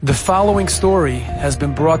The following story has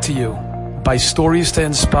been brought to you by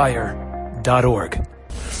StoriesToInspire.org.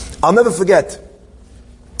 I'll never forget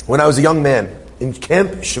when I was a young man in Camp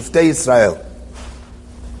Shiftei Israel.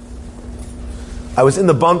 I was in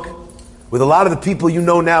the bunk with a lot of the people you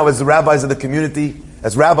know now as the rabbis of the community,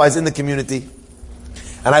 as rabbis in the community.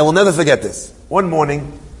 And I will never forget this. One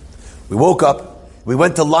morning, we woke up, we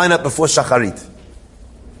went to line up before Shacharit.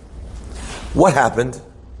 What happened?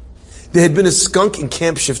 There had been a skunk in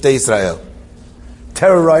Camp Shiftei Israel,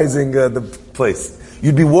 terrorizing the place.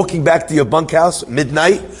 You'd be walking back to your bunkhouse,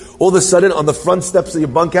 midnight, all of a sudden on the front steps of your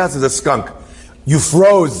bunkhouse is a skunk. You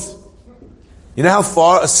froze. You know how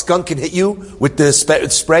far a skunk can hit you with the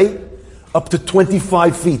spray? Up to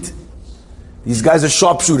 25 feet. These guys are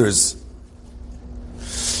sharpshooters.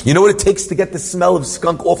 You know what it takes to get the smell of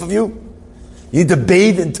skunk off of you? You need to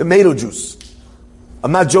bathe in tomato juice.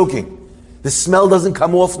 I'm not joking. The smell doesn't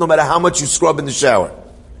come off no matter how much you scrub in the shower.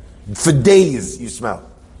 For days you smell.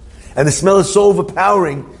 And the smell is so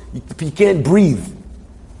overpowering, you can't breathe.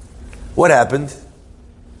 What happened?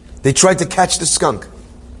 They tried to catch the skunk.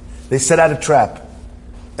 They set out a trap.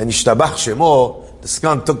 And Yishtabach Shemo, the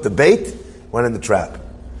skunk took the bait, went in the trap.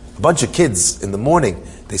 A bunch of kids in the morning,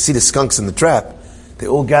 they see the skunks in the trap. They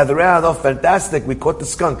all gather around, oh fantastic, we caught the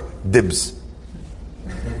skunk. Dibs.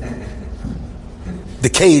 The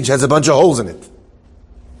cage has a bunch of holes in it.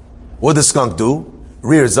 What did the skunk do?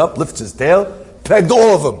 Rears up, lifts his tail, pegged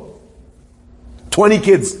all of them. 20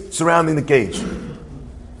 kids surrounding the cage.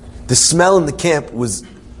 The smell in the camp was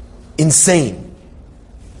insane.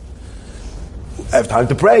 I have time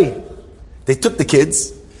to pray. They took the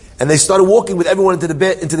kids and they started walking with everyone into the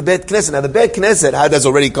Beit Knesset. Now the Beit Knesset, Hadad's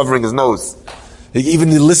already covering his nose. Even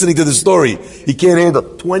listening to the story, he can't handle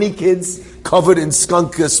it. 20 kids covered in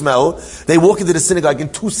skunk smell. They walk into the synagogue in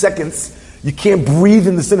 2 seconds. You can't breathe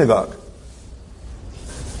in the synagogue.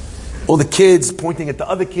 All the kids pointing at the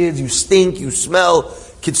other kids. You stink, you smell.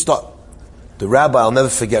 Kids start. The rabbi, I'll never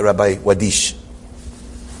forget Rabbi Wadish.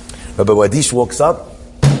 Rabbi Wadish walks up,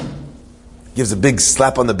 gives a big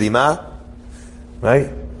slap on the bima,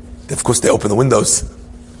 right? Of course they open the windows.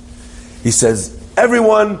 He says,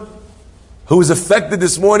 everyone who is affected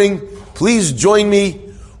this morning, please join me.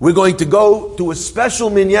 We're going to go to a special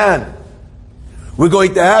minyan. We're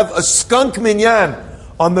going to have a skunk minyan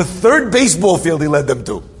on the third baseball field he led them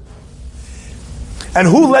to. And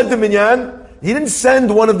who led the minyan? He didn't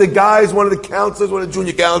send one of the guys, one of the counselors, one of the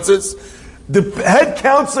junior counselors. The head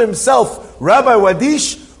counselor himself, Rabbi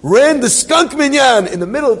Wadish, ran the skunk minyan in the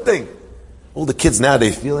middle of the thing. All the kids now,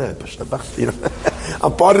 they feel it.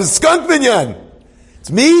 I'm part of the skunk minyan. It's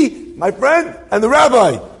me, my friend, and the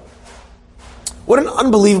rabbi. What an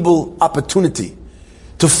unbelievable opportunity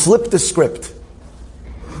to flip the script.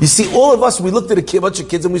 You see, all of us, we looked at a bunch of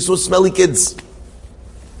kids and we saw smelly kids.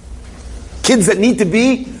 Kids that need to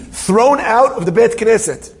be thrown out of the Beit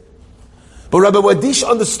Knesset. But Rabbi Wadish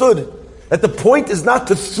understood that the point is not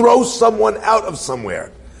to throw someone out of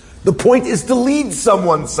somewhere. The point is to lead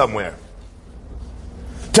someone somewhere.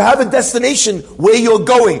 To have a destination where you're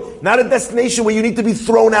going, not a destination where you need to be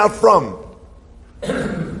thrown out from.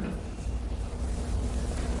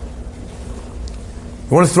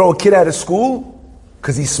 You want to throw a kid out of school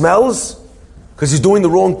because he smells? Because he's doing the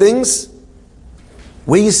wrong things?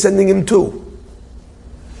 Where are you sending him to?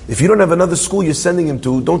 If you don't have another school you're sending him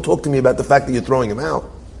to, don't talk to me about the fact that you're throwing him out.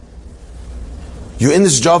 You're in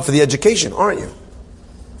this job for the education, aren't you?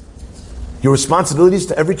 Your responsibility is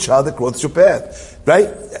to every child that crosses your path. Right?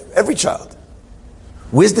 Every child.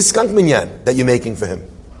 Where's the skunk minyan that you're making for him?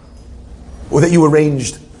 Or that you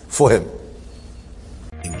arranged for him?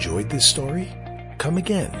 Enjoyed this story? Come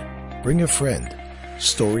again. Bring a friend.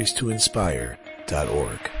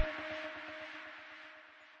 StoriesToInspire.org